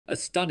A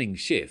stunning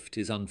shift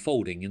is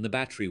unfolding in the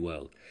battery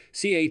world.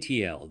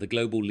 CATL, the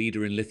global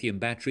leader in lithium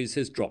batteries,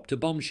 has dropped a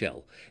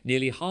bombshell.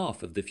 Nearly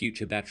half of the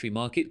future battery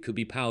market could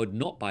be powered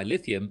not by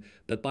lithium,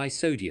 but by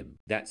sodium.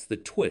 That's the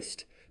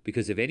twist,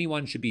 because if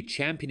anyone should be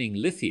championing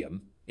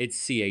lithium, it's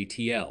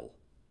CATL.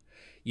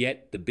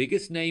 Yet, the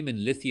biggest name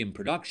in lithium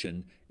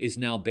production is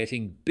now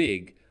betting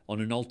big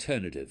on an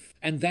alternative.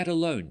 And that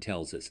alone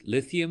tells us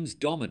lithium's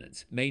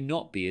dominance may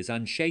not be as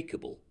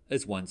unshakable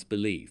as once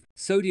believed.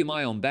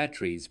 Sodium-ion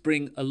batteries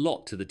bring a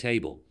lot to the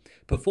table.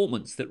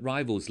 Performance that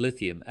rivals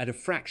lithium at a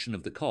fraction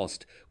of the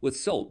cost, with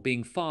salt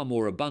being far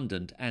more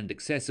abundant and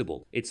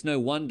accessible. It's no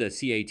wonder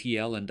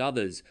CATL and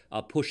others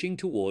are pushing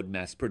toward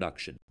mass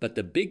production. But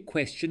the big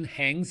question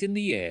hangs in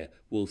the air: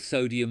 will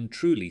sodium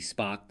truly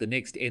spark the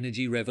next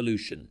energy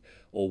revolution,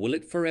 or will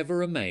it forever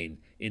remain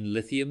in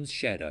lithium's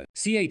shadow?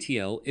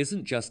 CATL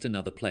isn't just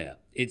another player.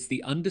 It's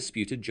the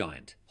undisputed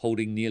giant,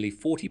 holding nearly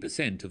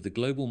 40% of the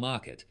global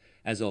market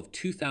as of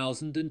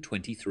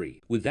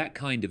 2023. With that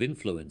kind of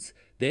influence,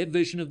 their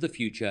vision of the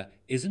future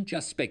isn't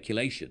just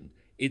speculation,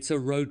 it's a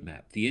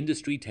roadmap the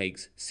industry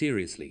takes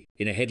seriously.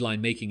 In a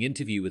headline-making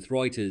interview with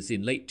Reuters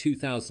in late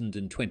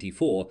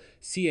 2024,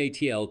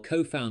 CATL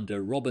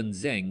co-founder Robin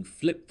Zeng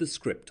flipped the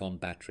script on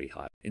battery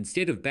hype.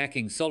 Instead of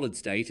backing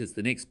solid-state as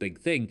the next big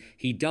thing,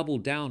 he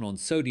doubled down on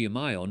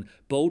sodium-ion,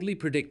 boldly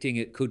predicting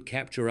it could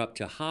capture up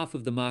to half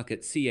of the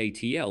market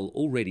CATL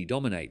already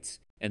dominates.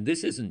 And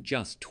this isn't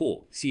just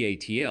talk.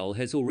 CATL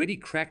has already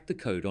cracked the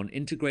code on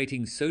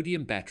integrating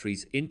sodium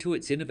batteries into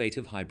its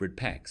innovative hybrid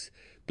packs,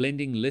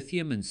 blending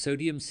lithium and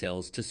sodium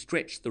cells to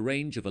stretch the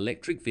range of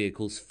electric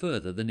vehicles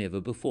further than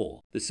ever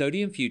before. The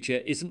sodium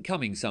future isn't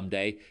coming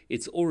someday,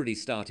 it's already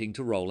starting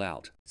to roll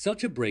out.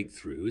 Such a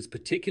breakthrough is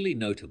particularly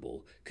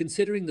notable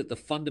considering that the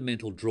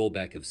fundamental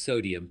drawback of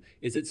sodium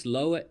is its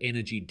lower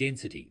energy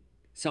density,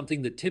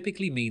 something that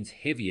typically means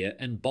heavier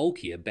and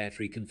bulkier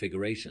battery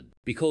configuration.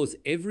 Because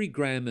every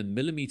gram and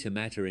millimeter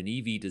matter in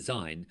EV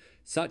design,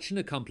 such an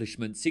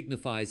accomplishment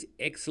signifies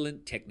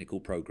excellent technical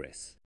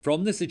progress.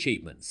 From this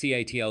achievement,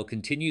 CATL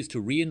continues to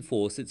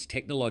reinforce its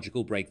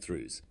technological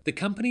breakthroughs. The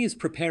company is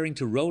preparing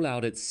to roll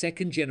out its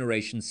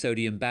second-generation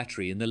sodium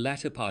battery in the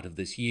latter part of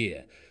this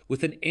year,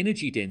 with an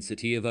energy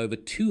density of over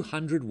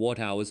 200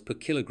 watt-hours per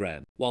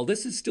kilogram. While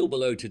this is still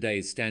below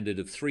today's standard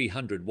of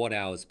 300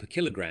 watt-hours per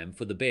kilogram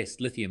for the best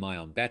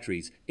lithium-ion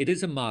batteries, it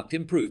is a marked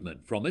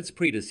improvement from its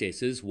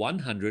predecessor's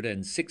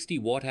 160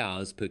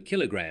 watt-hours per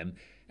kilogram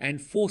and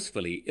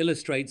forcefully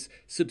illustrates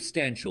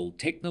substantial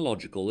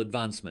technological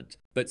advancement.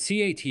 But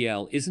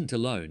CATL isn't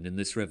alone in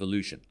this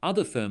revolution.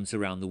 Other firms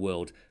around the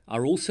world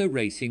are also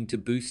racing to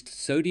boost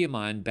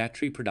sodium-ion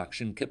battery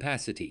production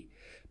capacity,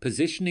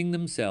 positioning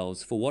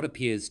themselves for what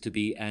appears to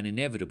be an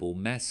inevitable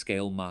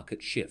mass-scale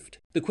market shift.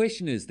 The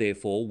question is,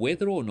 therefore,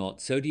 whether or not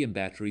sodium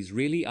batteries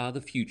really are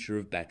the future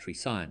of battery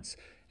science,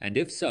 and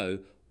if so,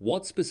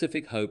 what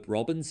specific hope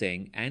Robin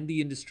Zeng and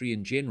the industry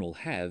in general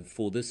have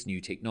for this new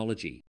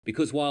technology.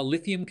 Because while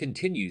lithium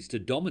continues to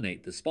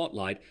dominate the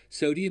spotlight,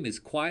 sodium is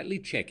quietly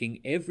checking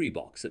every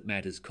box that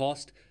matters: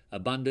 cost,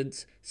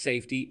 abundance,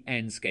 safety,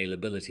 and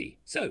scalability.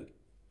 So,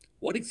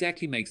 what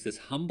exactly makes this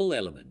humble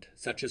element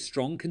such a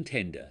strong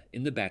contender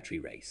in the battery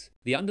race?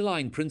 The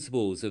underlying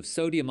principles of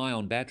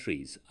sodium-ion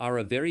batteries are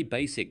a very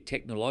basic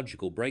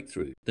technological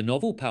breakthrough. The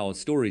novel power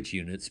storage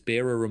units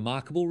bear a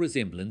remarkable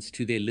resemblance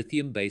to their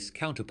lithium-based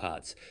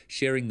counterparts,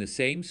 sharing the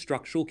same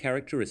structural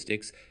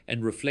characteristics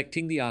and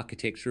reflecting the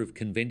architecture of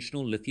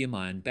conventional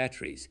lithium-ion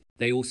batteries.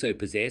 They also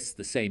possess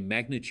the same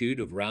magnitude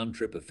of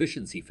round-trip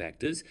efficiency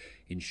factors,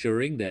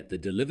 ensuring that the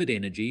delivered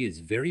energy is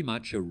very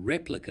much a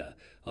replica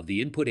of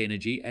the input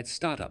energy at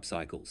startup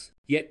cycles.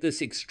 Yet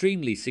this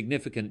extremely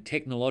significant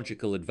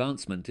technological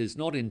advancement is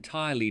not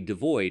entirely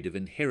devoid of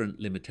inherent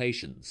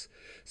limitations.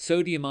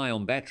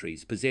 Sodium-ion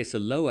batteries possess a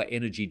lower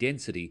energy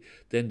density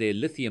than their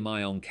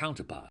lithium-ion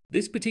counterpart.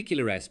 This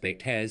particular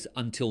aspect has,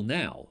 until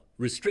now,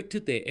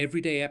 restricted their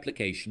everyday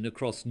application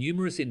across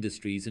numerous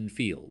industries and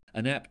fields.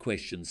 An apt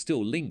question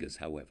still lingers,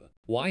 however.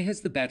 Why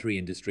has the battery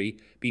industry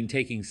been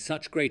taking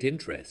such great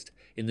interest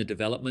in the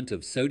development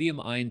of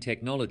sodium-ion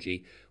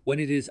technology when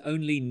it is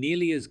only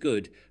nearly as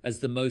good as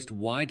the most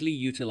widely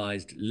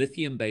utilized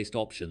lithium-based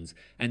options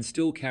and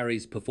still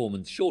carries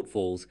performance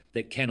shortfalls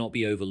that cannot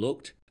be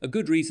overlooked? A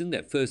good reason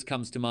that first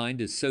comes to mind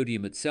is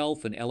sodium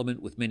itself, an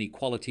element with many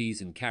qualities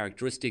and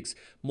characteristics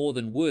more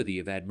than worthy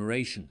of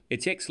admiration.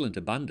 Its excellent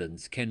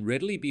abundance can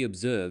readily be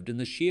observed in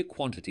the sheer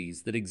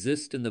quantities that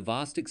exist in the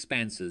vast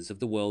expanses of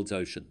the world's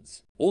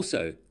oceans.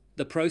 Also,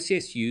 the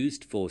process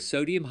used for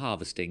sodium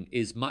harvesting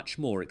is much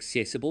more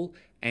accessible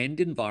and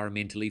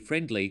environmentally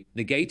friendly,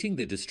 negating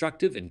the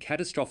destructive and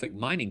catastrophic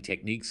mining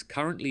techniques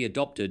currently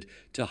adopted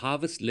to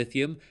harvest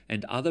lithium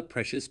and other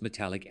precious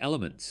metallic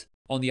elements.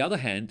 On the other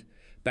hand,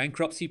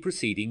 bankruptcy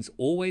proceedings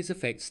always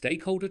affect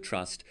stakeholder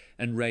trust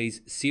and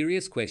raise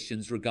serious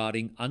questions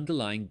regarding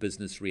underlying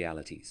business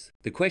realities.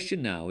 The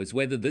question now is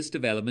whether this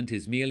development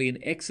is merely an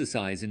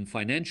exercise in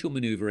financial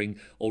maneuvering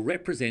or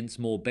represents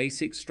more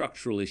basic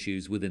structural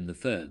issues within the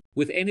firm.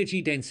 With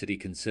energy density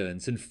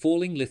concerns and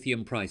falling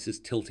lithium prices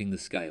tilting the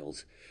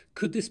scales,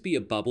 Could this be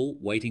a bubble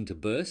waiting to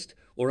burst,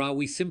 or are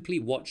we simply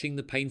watching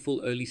the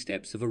painful early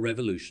steps of a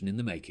revolution in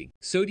the making?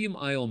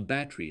 Sodium-ion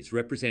batteries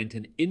represent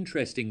an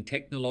interesting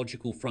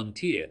technological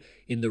frontier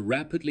in the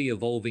rapidly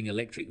evolving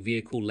electric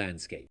vehicle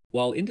landscape.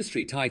 While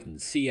industry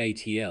titans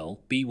CATL,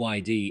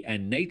 BYD,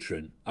 and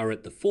Natron are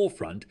at the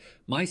forefront,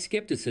 my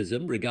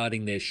skepticism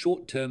regarding their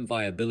short-term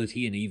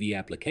viability in EV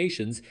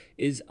applications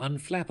is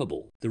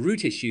unflappable. The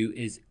root issue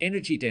is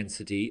energy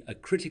density, a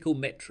critical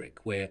metric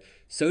where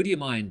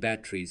sodium-ion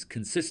batteries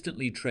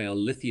consistently trail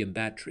lithium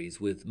batteries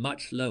with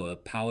much lower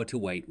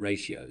power-to-weight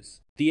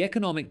ratios. The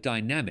economic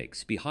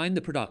dynamics behind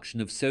the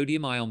production of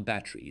sodium-ion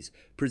batteries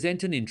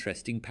present an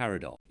interesting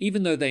paradox.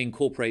 Even though they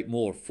incorporate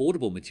more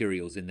affordable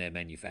materials in their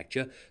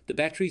manufacture, the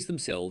batteries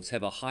themselves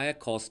have a higher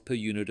cost per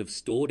unit of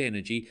stored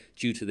energy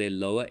due to their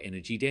lower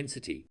energy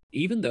density.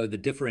 Even though the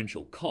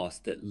differential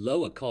cost that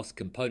lower-cost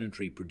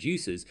componentry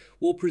produces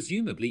will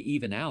presumably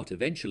even out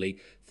eventually,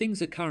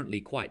 things are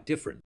currently quite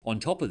different. On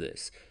top of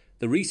this,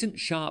 the recent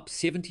sharp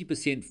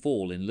 70%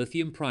 fall in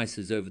lithium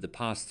prices over the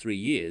past 3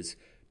 years,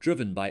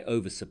 driven by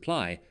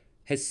oversupply,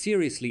 has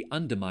seriously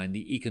undermined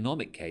the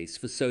economic case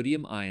for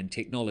sodium-ion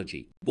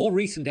technology. More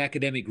recent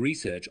academic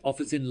research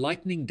offers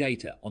enlightening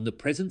data on the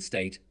present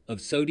state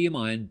of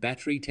sodium-ion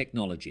battery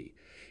technology.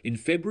 In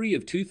February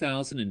of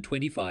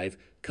 2025,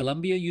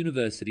 Columbia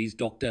University's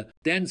Dr.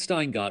 Dan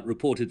Steingart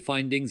reported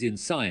findings in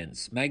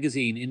Science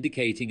magazine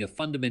indicating a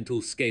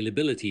fundamental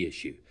scalability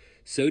issue.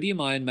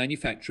 Sodium-ion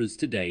manufacturers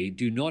today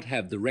do not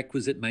have the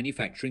requisite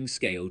manufacturing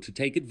scale to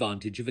take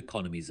advantage of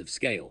economies of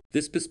scale.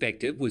 This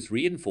perspective was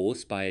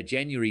reinforced by a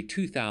January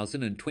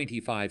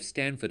 2025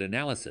 Stanford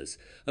analysis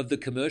of the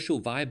commercial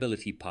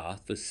viability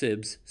path for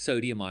SIBS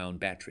sodium-ion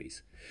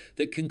batteries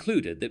that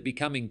concluded that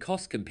becoming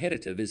cost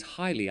competitive is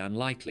highly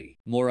unlikely.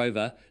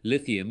 Moreover,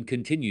 lithium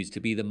continues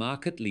to be the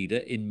market leader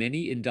in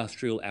many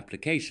industrial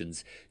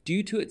applications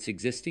due to its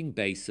existing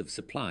base of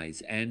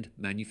supplies and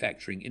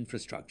manufacturing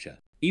infrastructure.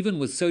 Even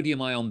with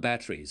sodium-ion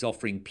batteries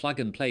offering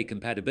plug-and-play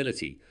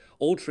compatibility,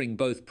 altering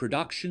both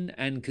production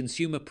and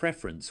consumer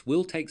preference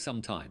will take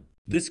some time.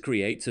 This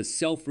creates a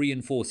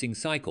self-reinforcing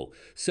cycle.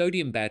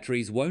 Sodium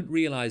batteries won't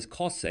realize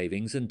cost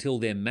savings until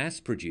they're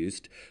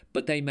mass-produced,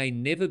 but they may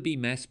never be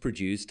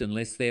mass-produced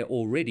unless they're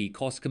already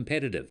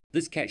cost-competitive.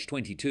 This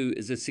catch-22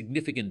 is a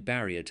significant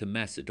barrier to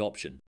mass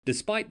adoption.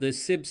 Despite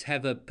this, SIBs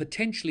have a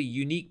potentially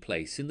unique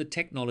place in the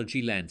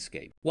technology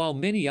landscape. While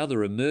many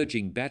other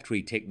emerging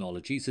battery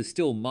technologies are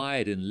still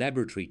mired in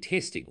laboratory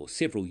testing or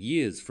several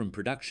years from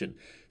production,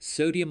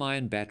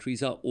 sodium-ion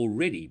batteries are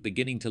already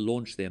beginning to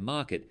launch their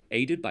market,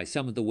 aided by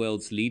some of the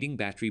world's leading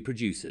battery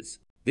producers.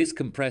 This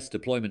compressed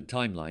deployment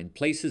timeline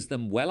places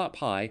them well up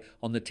high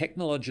on the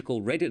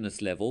technological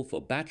readiness level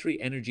for Battery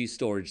Energy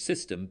Storage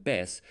System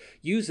 (BESS)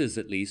 users,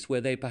 at least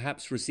where they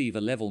perhaps receive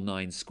a level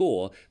 9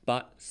 score,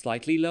 but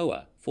slightly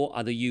lower for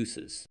other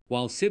uses.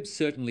 While SIBs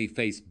certainly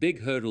face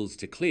big hurdles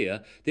to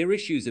clear, their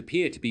issues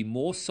appear to be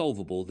more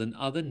solvable than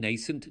other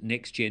nascent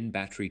next-gen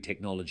battery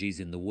technologies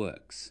in the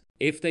works.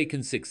 If they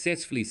can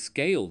successfully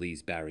scale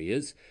these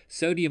barriers,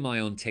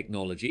 sodium-ion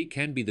technology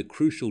can be the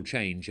crucial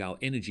change our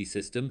energy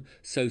system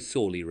so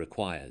sorely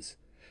requires.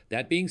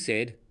 That being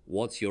said,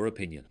 what's your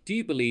opinion? Do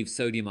you believe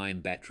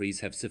sodium-ion batteries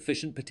have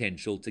sufficient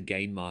potential to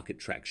gain market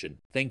traction?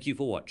 Thank you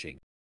for watching.